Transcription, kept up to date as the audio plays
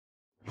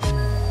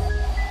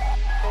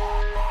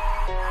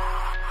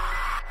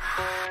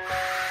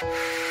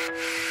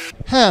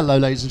Hello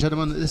ladies and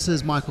gentlemen, this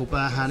is Michael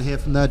Burhan here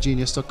from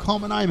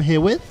nerdgenius.com and I'm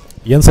here with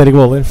Jens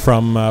Erik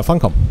from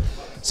Funcom.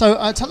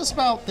 So tell us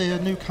about the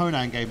new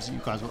Conan games that you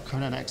guys got,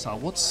 Conan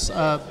Exiles. What's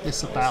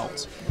this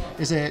about?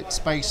 Is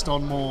it based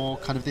on more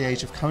kind of the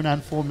Age of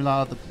Conan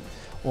formula,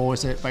 or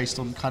is it based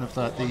on kind of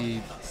the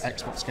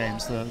Xbox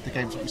games, the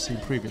games that we've seen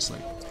previously?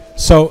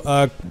 So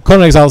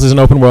Conan Exiles is an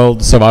open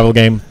world survival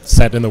game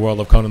set in the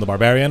world of Conan the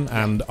Barbarian,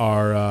 and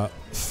our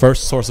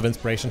first source of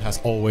inspiration has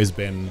always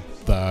been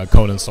the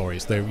Conan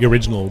stories, the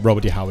original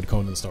Robert E. Howard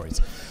Conan stories.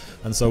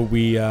 And so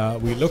we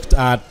looked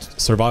at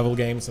survival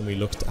games and we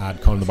looked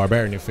at Conan the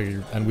Barbarian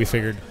and we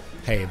figured,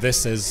 hey,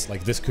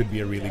 this could be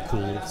a really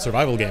cool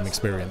survival game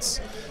experience.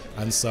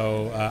 And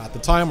so at the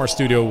time our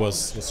studio was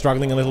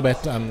struggling a little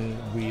bit, and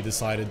we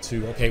decided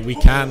to, okay, we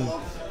can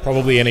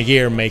probably in a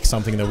year make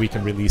something that we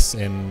can release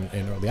in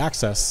early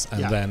access,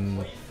 and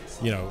then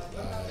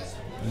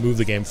move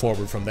the game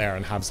forward from there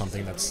and have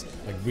something that's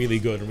like really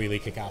good and really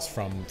kick-ass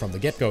from the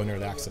get-go in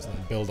early access, and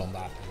then build on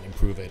that and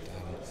improve it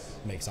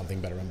and make something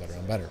better and better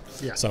and better.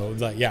 Yeah. So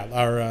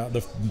our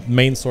the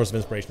main source of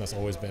inspiration has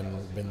always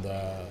been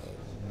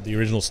the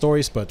original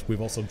stories, but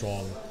we've also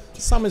drawn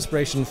some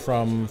inspiration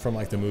from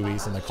like the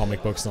movies and the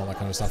comic books and all that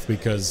kind of stuff,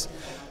 because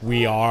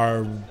we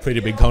are pretty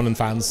big Conan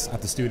fans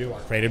at the studio. Our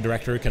creative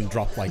director can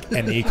drop like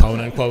any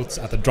Conan quotes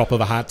at the drop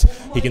of a hat.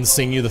 He can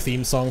sing you the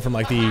theme song from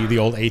like the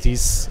old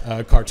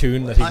 80s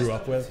cartoon that he grew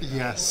up with.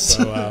 Yes.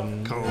 So,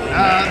 Conan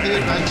the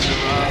Adventurer.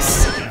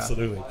 Yes,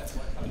 absolutely.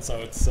 And so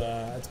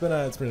it's been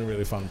a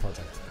really fun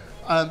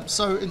project.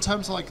 So in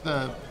terms of like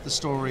the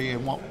story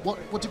and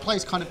what do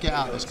players kind of get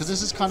out of this? Because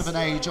this is kind of an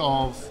age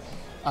of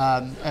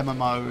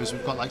MMOs.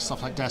 We've got like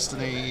stuff like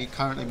Destiny,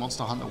 currently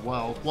Monster Hunter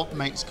World. What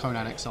makes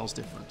Conan Exiles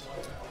different?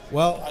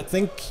 Well, I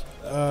think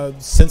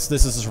since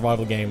this is a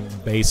survival game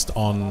based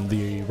on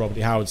the Robert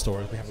E. Howard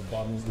stories,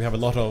 we have a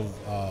lot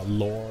of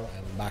lore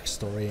and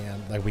backstory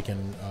and that we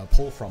can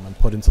pull from and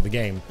put into the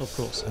game. Of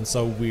course. And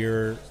so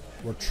we're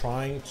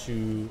trying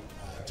to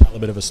tell a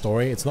bit of a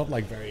story. It's not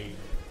like in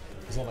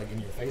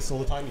your face all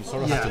the time. You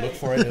sort of have to look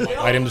for it in like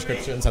item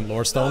descriptions and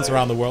lore stones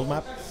around the world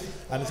map.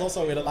 And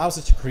it allows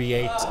us to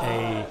create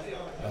a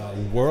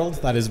world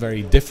that is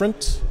very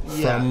different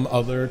from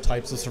other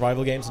types of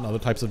survival games and other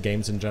types of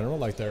games in general.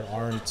 There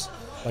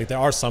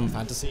are some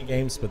fantasy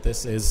games, but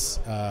this is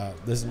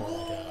more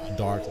like a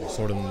dark, like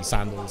sword and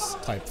sandals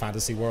type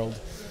fantasy world.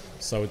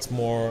 So it's much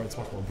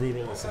more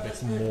brutal. It's a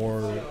bit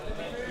more.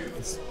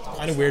 It's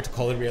kind of weird to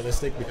call it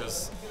realistic,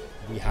 because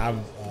we have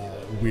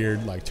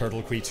weird like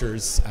turtle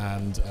creatures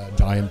and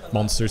giant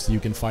monsters that you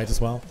can fight as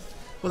well.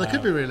 Well, they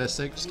could be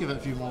realistic. Just give it a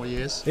few more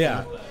years.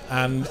 Yeah,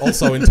 and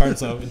also in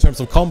terms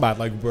of combat,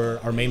 like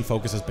our main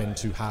focus has been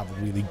to have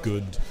really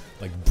good,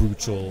 like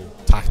brutal,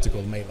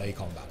 tactical melee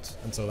combat,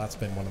 and so that's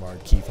been one of our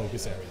key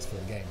focus areas for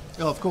the game.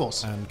 Oh, of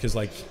course. And because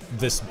like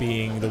this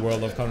being the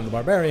world of Conan the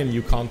Barbarian,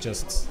 you can't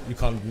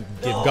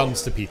give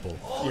guns to people,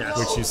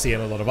 which you see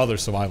in a lot of other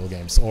survival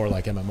games or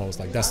like MMOs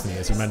like Destiny,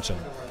 as you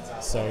mentioned.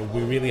 So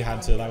we really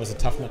had to. That was a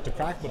tough nut to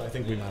crack, but I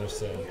think we managed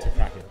to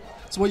crack it.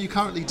 So what you're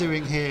currently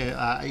doing here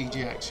at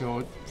EGX,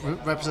 you're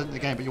representing the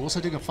game, but you're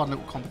also doing a fun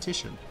little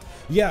competition.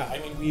 Yeah, I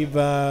mean, we've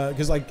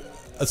because like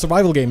a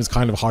survival game is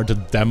kind of hard to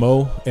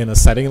demo in a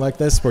setting like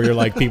this, where you're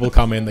like people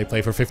come in, they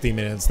play for 15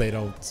 minutes, they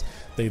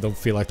don't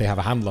feel like they have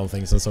a handle on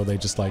things, and so they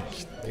just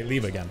they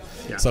leave again.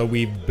 Yeah. So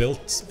we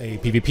built a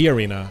PvP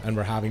arena, and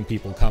we're having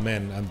people come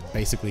in and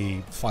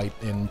basically fight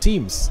in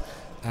teams.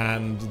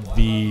 And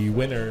the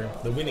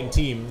winning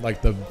team,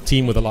 like the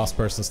team with the last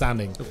person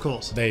standing, of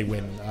course, they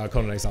win a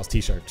Conan Exiles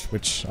t-shirt,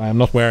 which I am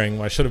not wearing,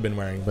 I should have been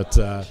wearing, but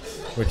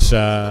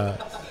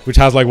which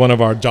has like one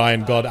of our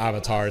giant god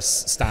avatars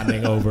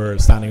standing over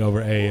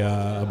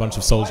a bunch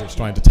of soldiers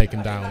trying to take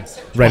him down,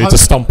 ready to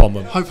stomp on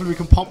them. Hopefully we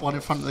can pop one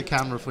in front of the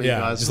camera for you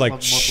guys. Just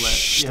like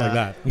shh, like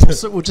that.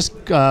 We'll just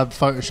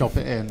Photoshop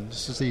it in.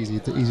 It's just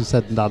easy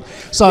said and done.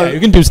 So you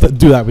can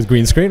do that with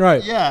green screen,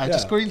 right? Yeah,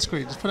 just green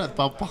screen. Just put it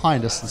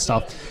behind us and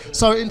stuff.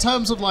 So in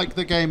terms of like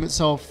the game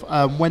itself,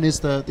 when is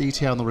the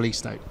ETA on the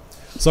release date?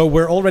 So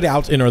we're already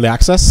out in early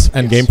access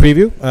and game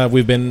preview.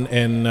 We've been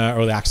in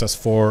early access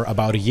for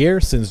about a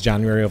year, since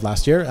January of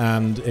last year,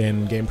 and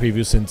in game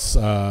preview since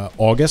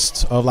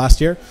August of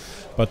last year.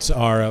 But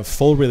our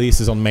full release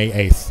is on May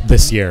 8th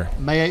this year.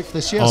 May 8th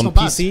this year? On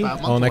PC,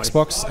 on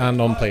Xbox,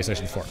 and on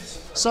PlayStation 4.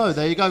 So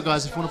there you go,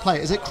 guys, if you want to play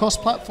it. Is it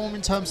cross-platform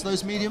in terms of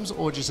those mediums,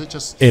 or is it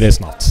just... It is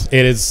not.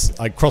 It is,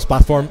 like,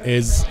 cross-platform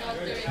is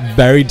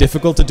very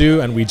difficult to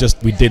do, and we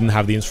didn't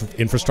have the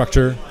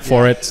infrastructure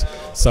for it,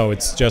 so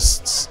it's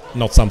just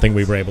not something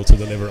we were able to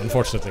deliver,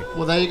 unfortunately.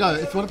 Well, there you go.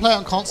 If you want to play it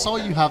on console,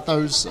 you have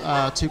those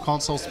two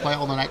consoles to play it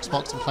on an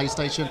Xbox and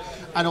PlayStation,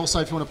 and also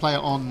if you want to play it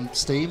on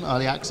Steam,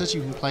 early access,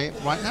 you can play it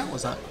right now.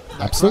 Was that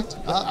absolutely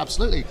correct?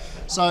 Absolutely.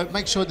 So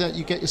make sure that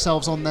you get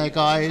yourselves on there,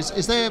 guys.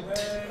 Is there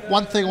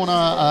one thing I want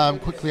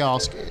to quickly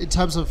ask, in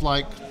terms of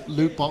like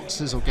loot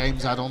boxes or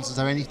games add-ons, is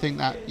there anything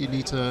that you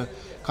need to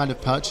kind of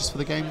purchase for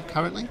the game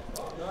currently?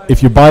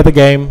 If you buy the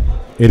game,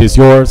 it is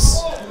yours.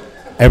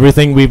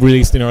 Everything we've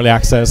released in early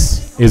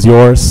access is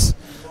yours.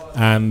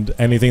 and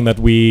anything that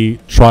we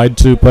tried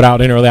to put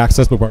out in early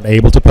access but weren't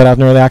able to put out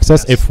in early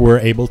access, if we're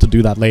able to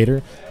do that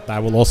later,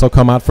 that will also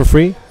come out for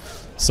free.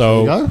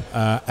 So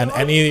and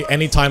any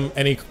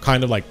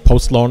kind of like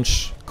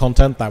post-launch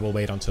content, that will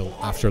wait until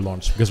after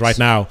launch, because right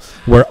now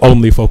we're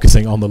only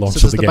focusing on the launch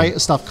of the game. So does the beta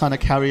stuff kind of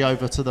carry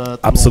over to the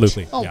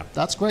Absolutely. launch? Oh, yeah.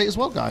 That's great as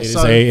well, guys.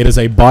 It is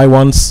a buy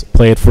once,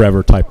 play it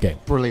forever type game.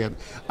 Brilliant.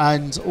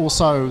 And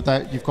also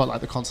that you've got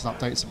like the content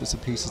updates and bits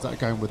and pieces that are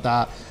going with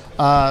that.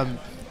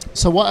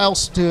 So what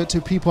else do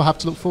people have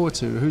to look forward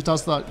to? Who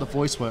does the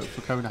voice work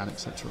for Conan,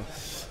 etc.?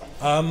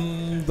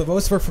 The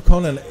voice work for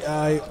Conan,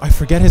 I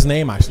forget his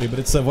name actually, but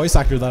it's a voice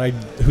actor that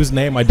whose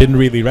name I didn't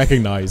really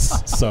recognize.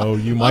 So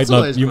you might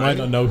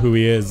not know who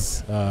he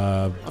is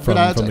from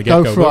the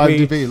get-go. Go through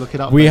IMDb, look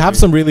it up. We have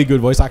some really good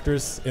voice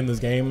actors in this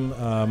game.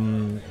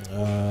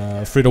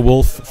 Frida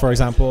Wolf, for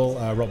example,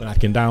 Robin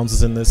Atkin Downs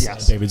is in this.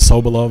 Yes. David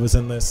Sobolov is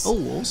in this.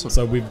 Oh, awesome!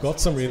 So we've got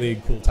some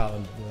really cool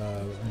talent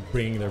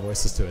bringing their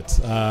voices to it.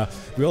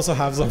 We also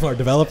have some of our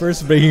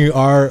developers bringing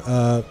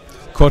our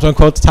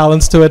quote-unquote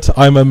talents to it.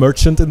 I'm a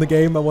merchant in the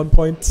game at one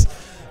point.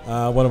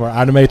 One of our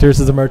animators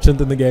is a merchant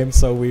in the game.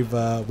 So we've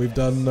had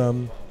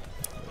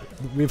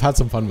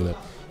some fun with it.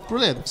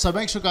 Brilliant. So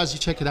make sure, guys, you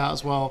check it out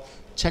as well.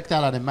 Check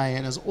that out in May.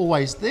 And as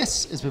always,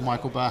 this has been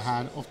Michael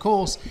Burhan, of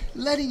course,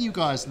 letting you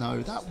guys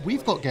know that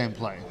we've got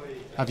gameplay.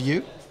 Have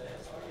you?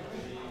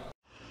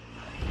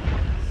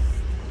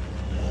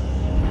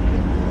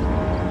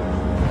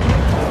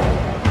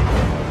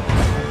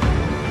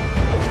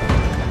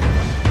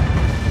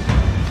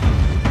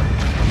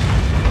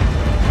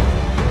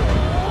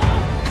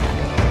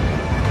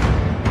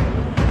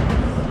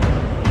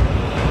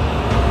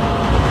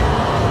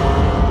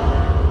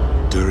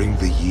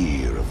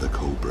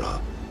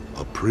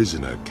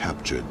 Prisoner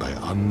captured by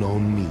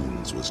unknown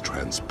means was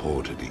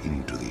transported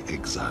into the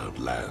exiled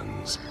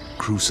lands,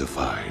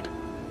 crucified,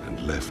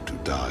 and left to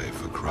die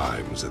for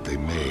crimes that they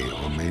may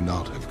or may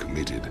not have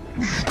committed,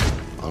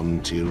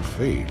 until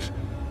fate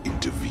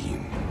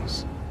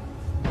intervenes.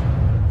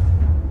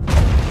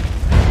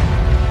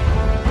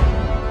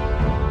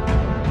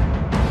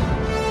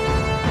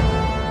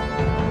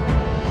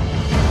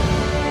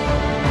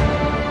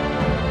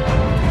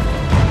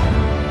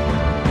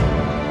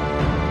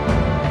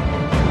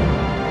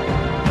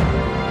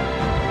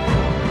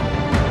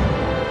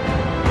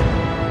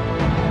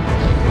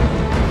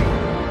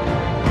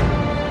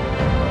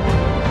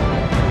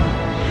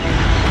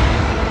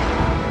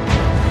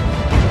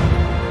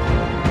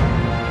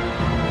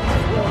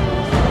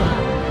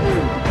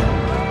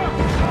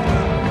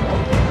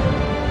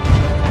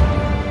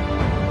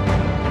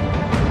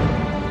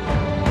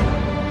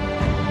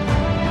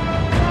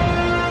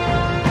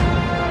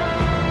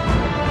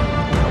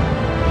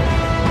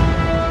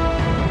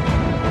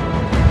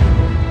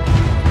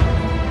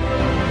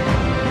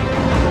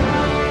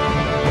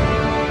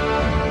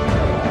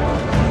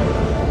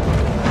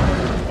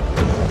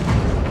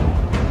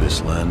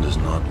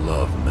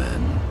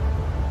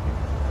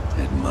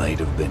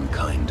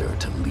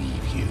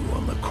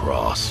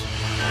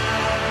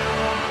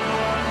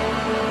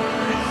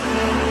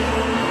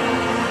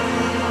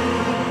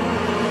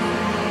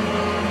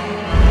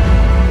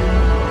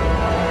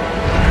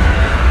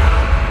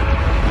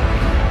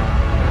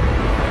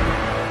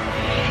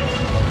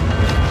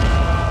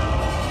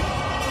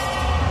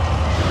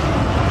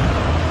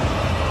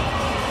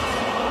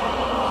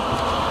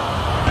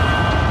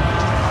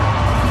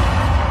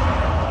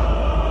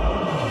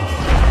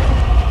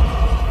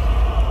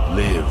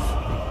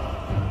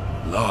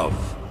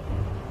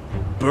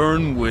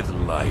 Burn with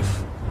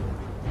life.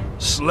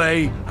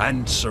 Slay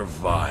and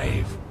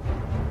survive.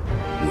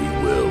 We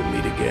will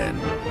meet again,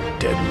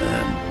 dead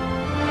man.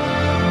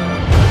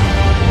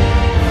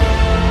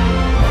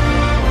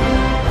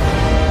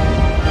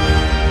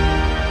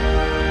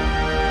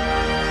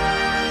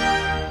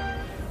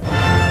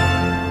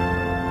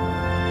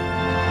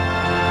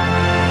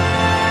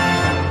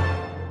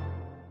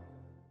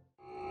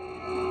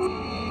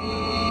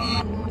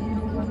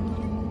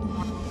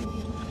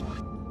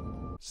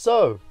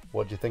 So,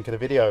 what do you think of the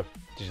video?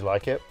 Did you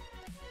like it?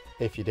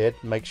 If you did,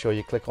 make sure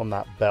you click on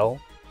that bell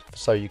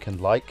so you can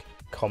like,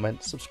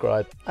 comment,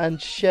 subscribe,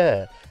 and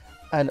share.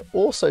 And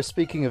also,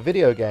 speaking of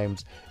video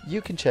games,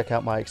 you can check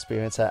out my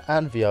experience at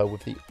Anvio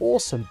with the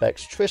awesome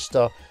Bex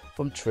Trista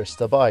from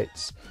Trista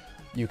Bytes.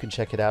 You can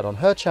check it out on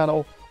her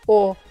channel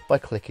or by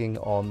clicking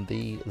on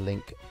the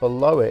link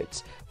below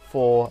it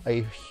for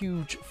a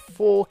huge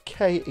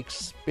 4K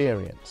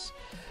experience.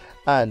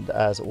 And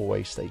as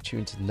always, stay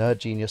tuned to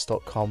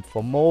nerdgenius.com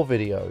for more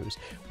videos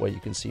where you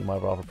can see my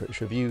rather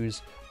British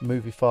reviews,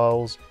 movie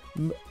files,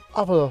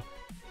 other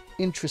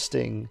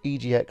interesting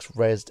EGX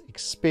REZZED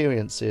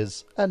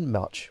experiences, and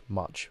much,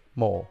 much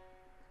more.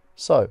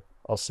 So,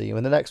 I'll see you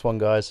in the next one,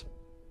 guys.